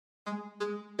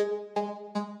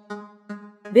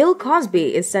Bill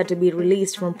Cosby is set to be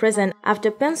released from prison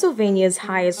after Pennsylvania's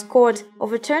highest court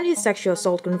overturned his sexual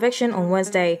assault conviction on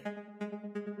Wednesday.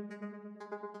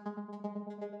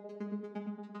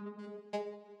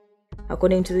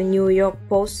 According to the New York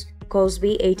Post,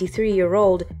 Cosby,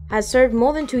 83-year-old, has served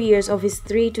more than 2 years of his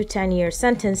 3 to 10-year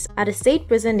sentence at a state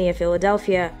prison near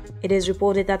Philadelphia. It is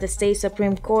reported that the state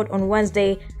Supreme Court on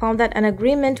Wednesday found that an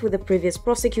agreement with the previous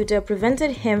prosecutor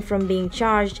prevented him from being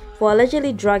charged for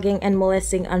allegedly drugging and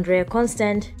molesting Andrea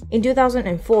Constant. In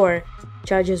 2004,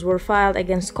 charges were filed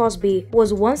against Cosby, who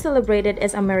was once celebrated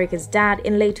as America's dad,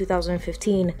 in late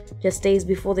 2015, just days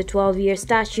before the 12-year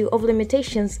statute of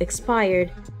limitations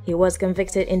expired. He was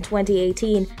convicted in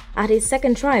 2018 at his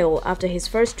second trial after his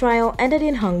first trial ended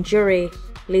in hung jury.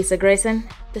 Lisa Grayson,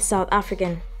 The South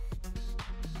African.